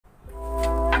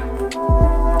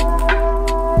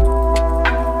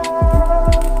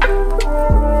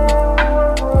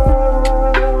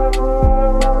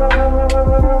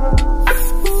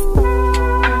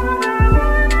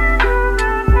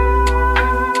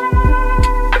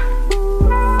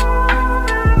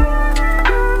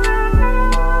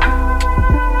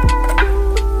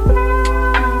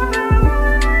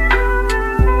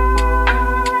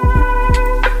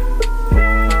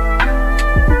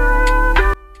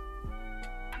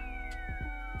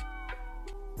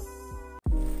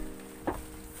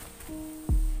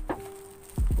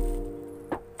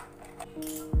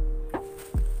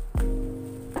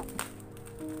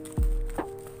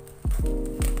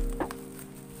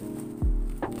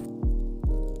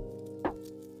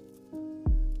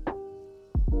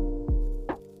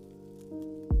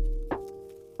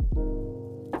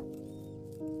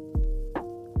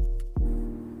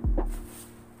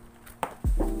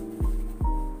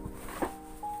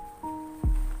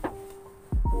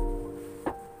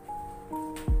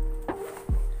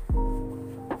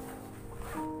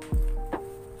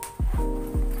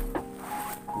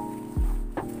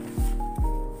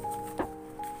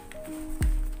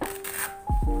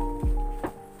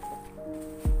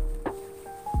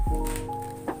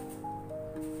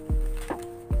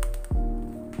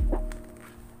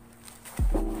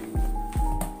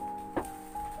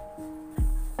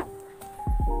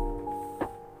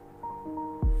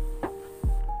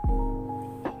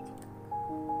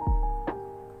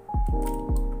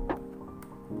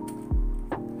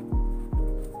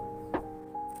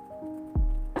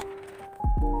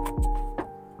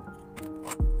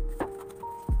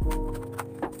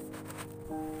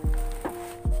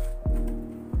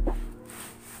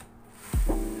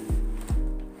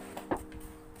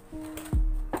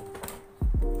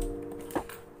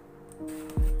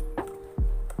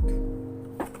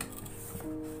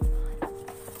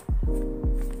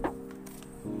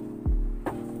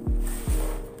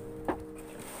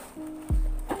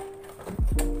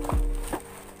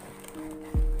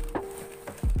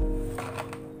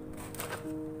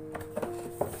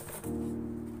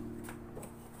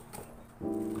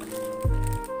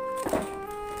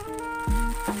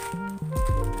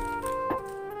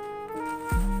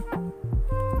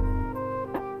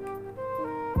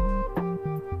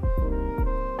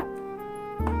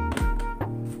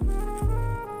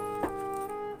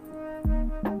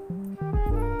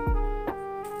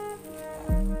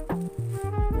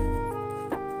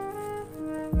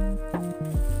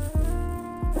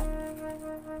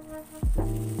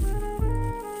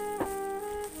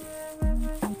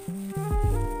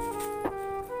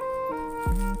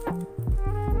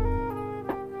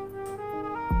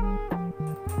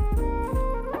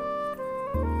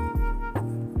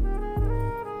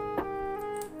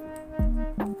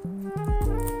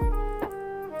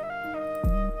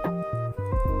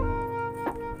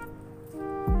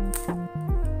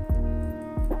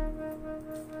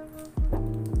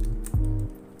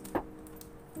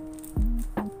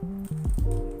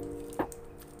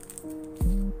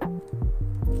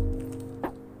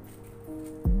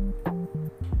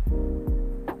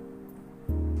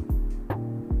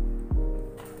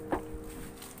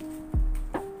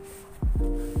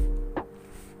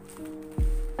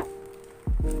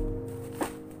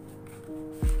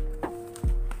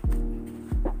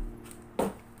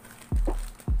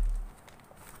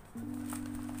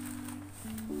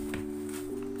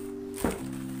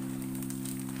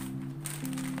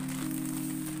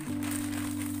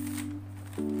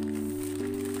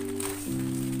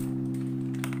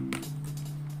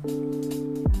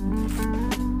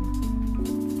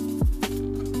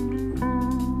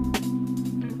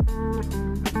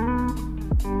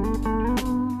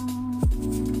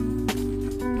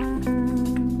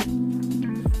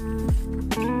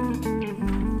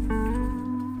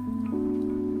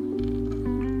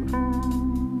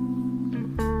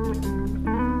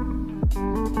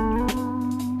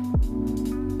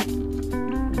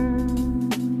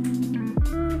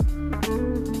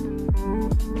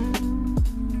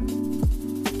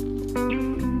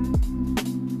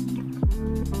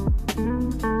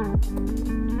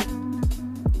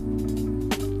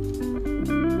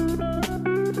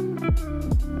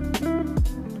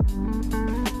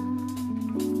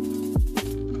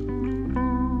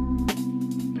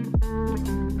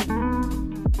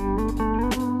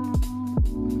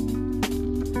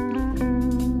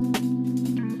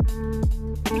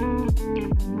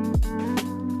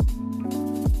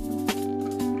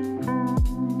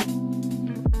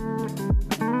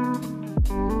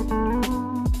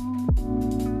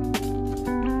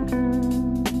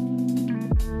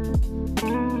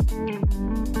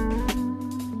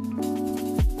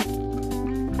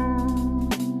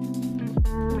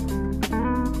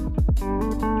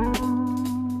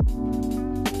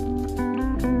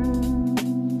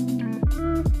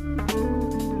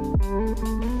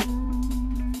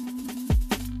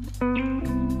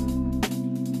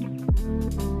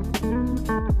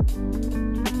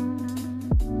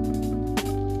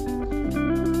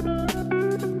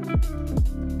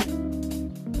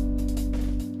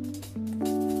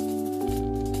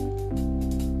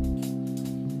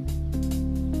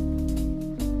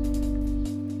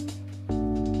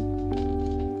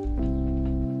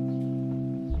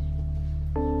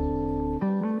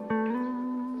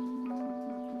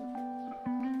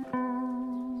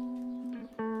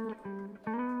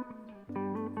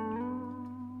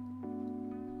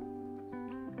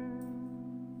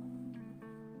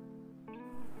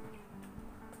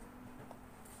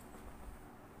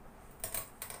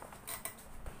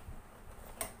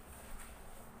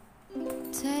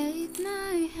Take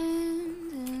my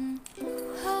hand and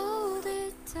hold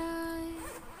it tight.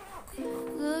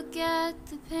 Look at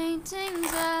the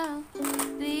paintings, I'll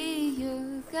be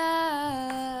your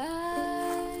guide.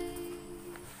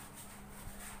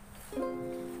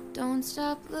 Don't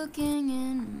stop looking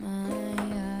in my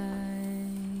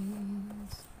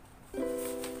eyes.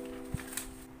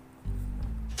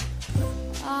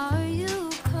 Are you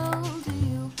cold? Do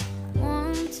you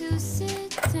want to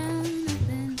sit down?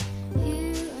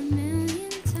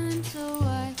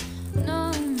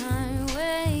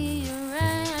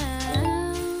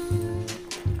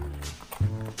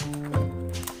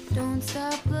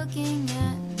 Looking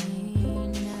at me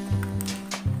now.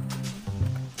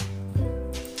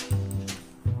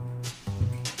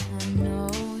 I know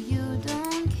you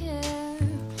don't care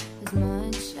as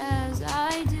much as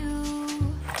I do,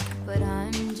 but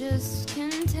I'm just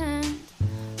content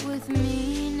with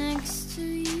me next to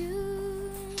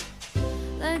you.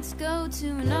 Let's go to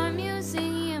an art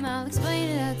museum, I'll explain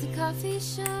it at the coffee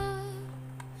shop.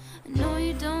 I know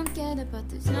you don't get it, but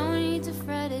there's no need to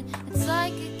fret it. It's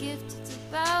like a gift, it's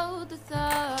about the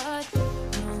thought.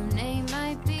 Monet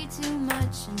might be too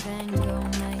much and Van Gogh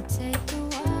might take a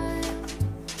while,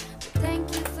 but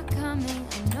thank you for coming.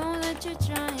 I know that you're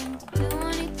trying to do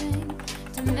anything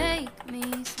to make me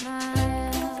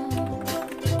smile.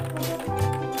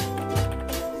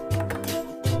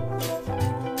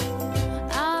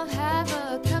 I'll have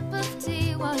a cup of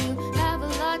tea while you have a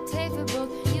latte for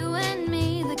both you and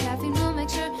me. The caffeine will make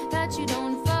sure that you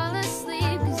don't fall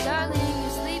asleep, 'cause darling,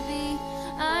 you're sleepy,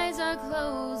 eyes are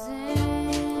closing.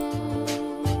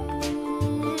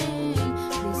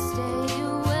 Please stay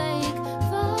awake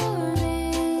for me.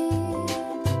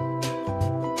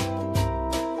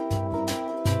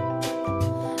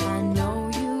 I know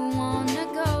you wanna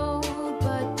go,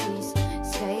 but please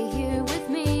stay here with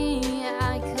me.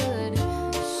 I could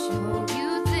show you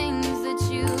things that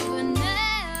you've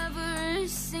never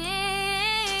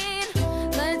seen.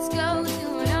 Let's go to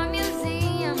an art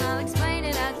museum, I'll explain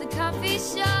it at the coffee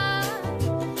shop.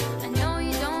 I know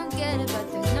you don't get it, but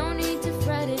there's no need to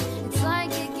fret it. It's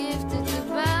like a gift, it's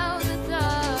about the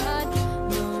thought.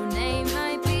 Monet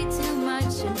might be too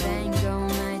much and Van Gogh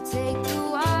might take a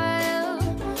while,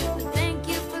 but thank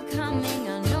you for coming.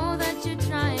 I know that you're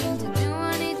trying to do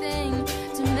anything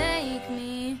to make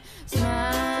me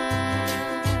smile.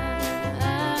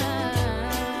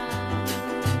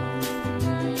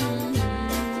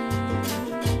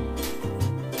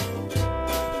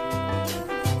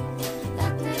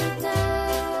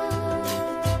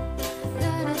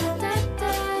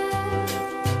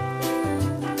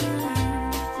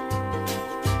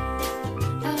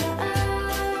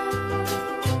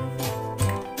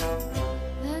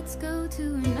 Let's go to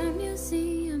an art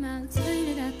museum, I'll explain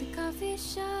it at the coffee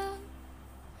shop.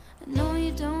 I know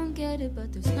you don't get it,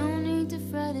 but there's no need to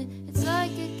fret it. It's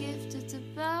like a gift, it's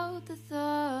about the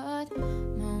thought.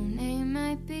 Monet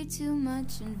might be too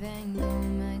much and Van Gogh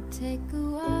might take a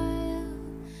while,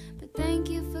 but thank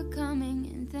you for coming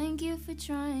and thank you for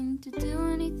trying to do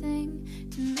anything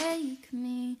to make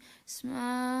me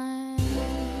smile.